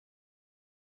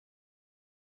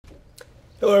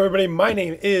Hello everybody, my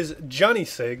name is Johnny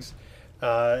Siggs,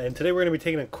 and today we're going to be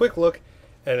taking a quick look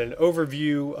at an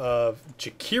overview of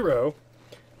Jakiro,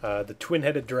 the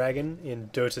twin-headed dragon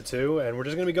in Dota 2, and we're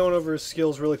just going to be going over his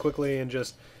skills really quickly and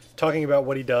just talking about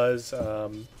what he does,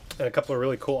 and a couple of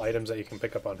really cool items that you can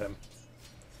pick up on him.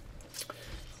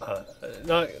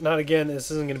 Not again, this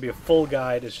isn't going to be a full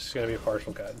guide, it's just going to be a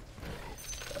partial guide.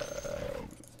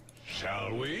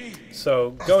 Shall we? So,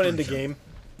 going into game,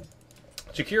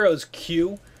 Jakiro's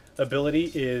Q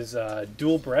ability is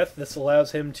dual breath. This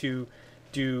allows him to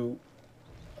do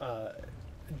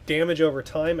damage over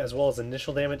time as well as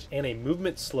initial damage and a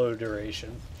movement slow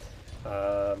duration.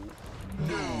 And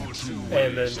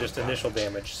then just initial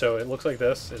damage. So it looks like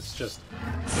this. It's just,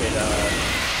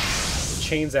 it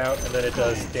chains out and then it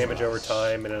does damage over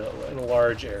time in a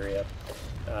large area.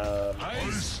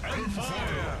 Ice and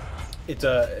fire.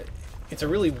 It's a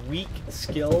really weak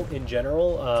skill in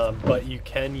general, but you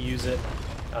can use it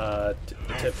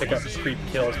to pick up creep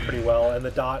kills pretty well, and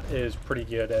the dot is pretty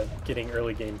good at getting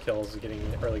early game kills, getting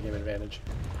an early game advantage.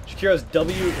 Jakiro's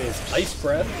W is Ice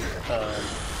Breath,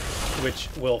 which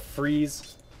will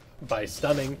freeze by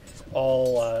stunning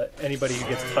anybody who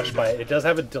gets touched by it. It does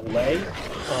have a delay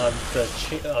on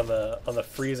the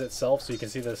freeze itself, so you can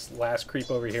see this last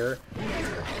creep over here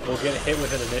will get hit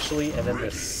with it initially, and then the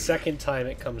second time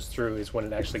it comes through is when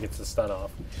it actually gets the stun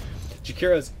off.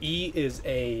 Jakiro's E is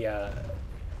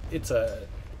it's a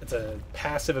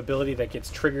passive ability that gets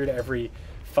triggered every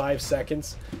 5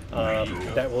 seconds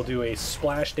that will do a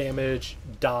splash damage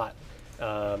dot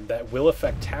that will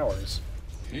affect towers.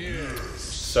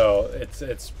 So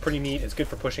it's pretty neat. It's good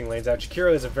for pushing lanes out.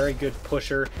 Jakiro is a very good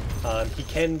pusher. He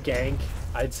can gank.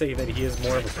 I'd say that he is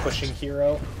more of a pushing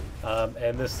hero,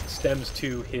 and this stems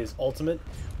to his ultimate,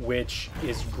 which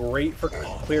is great for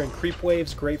clearing creep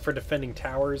waves, great for defending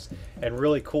towers, and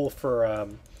really cool for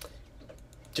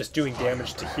just doing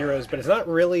damage to heroes. But it's not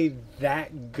really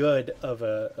that good of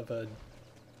a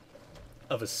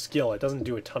skill. It doesn't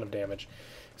do a ton of damage.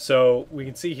 So we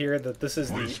can see here that this is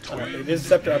it is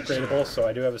scepter upgradable, so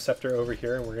I do have a scepter over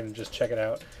here, and we're going to just check it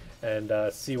out and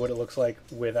see what it looks like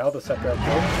without the scepter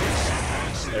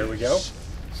upgrade. There we go.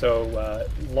 So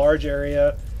large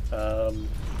area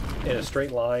in a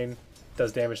straight line,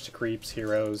 does damage to creeps,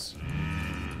 heroes,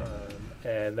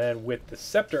 and then with the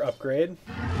scepter upgrade,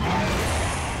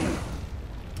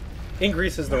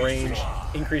 increases the range,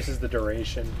 increases the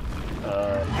duration,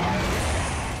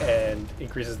 and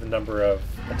increases the number of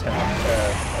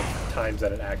of times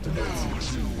that it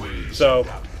activates. So,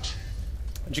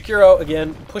 Jakiro,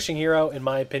 again, pushing hero in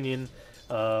my opinion.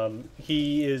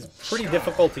 He is pretty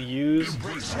difficult to use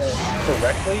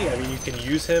correctly. I mean, you can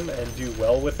use him and do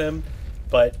well with him,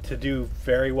 but to do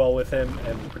very well with him,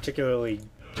 and particularly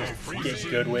just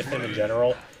get good with him in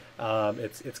general,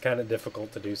 it's kind of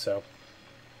difficult to do so.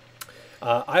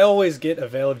 I always get a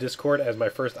Veil of Discord as my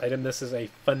first item. This is a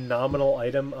phenomenal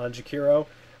item on Jakiro.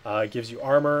 It gives you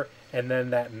armor, and then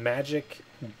that magic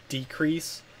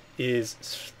decrease is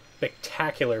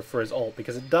spectacular for his ult,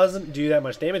 because it doesn't do that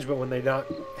much damage, but when they don't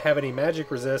have any magic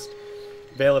resist,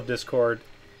 Veil of Discord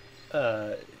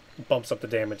bumps up the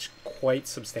damage quite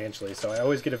substantially. So I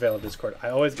always get a Veil of Discord. I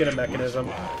always get a Mechanism,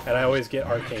 and I always get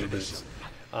Arcane Boots.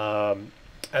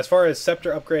 As far as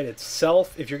Scepter upgrade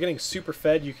itself, if you're getting super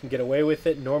fed, you can get away with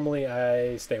it. Normally,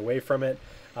 I stay away from it,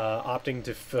 opting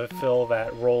to fulfill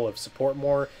that role of support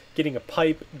more. Getting a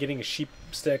pipe, getting a sheep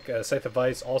stick, a Scythe of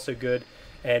Vice, also good.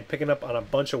 And picking up on a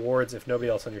bunch of wards if nobody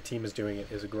else on your team is doing it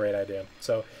is a great idea.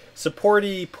 So,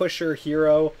 supporty, pusher,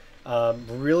 hero,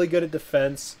 really good at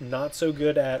defense, not so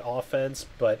good at offense,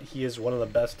 but he is one of the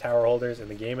best tower holders in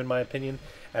the game in my opinion,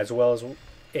 as well as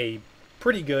a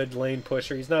pretty good lane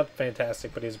pusher. He's not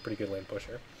fantastic, but he's a pretty good lane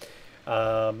pusher.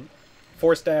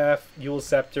 Force Staff, Yule's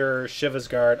Scepter, Shiva's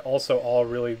Guard, also all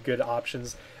really good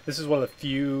options. This is one of the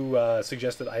few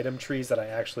suggested item trees that I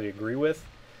actually agree with.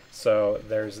 So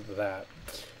there's that.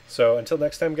 So until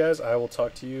next time, guys, I will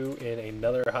talk to you in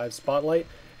another HiVE Spotlight.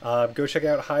 Go check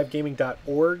out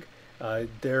hivegaming.org.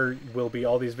 There will be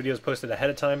all these videos posted ahead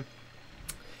of time,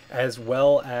 as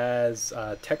well as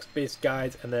text-based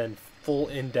guides, and then full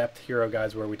in-depth hero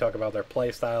guides where we talk about their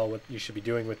play style, what you should be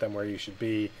doing with them, where you should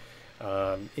be,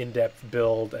 in-depth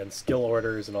build and skill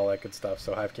orders and all that good stuff.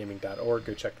 So hivegaming.org,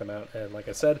 go check them out. And like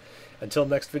I said, until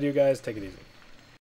next video, guys, take it easy.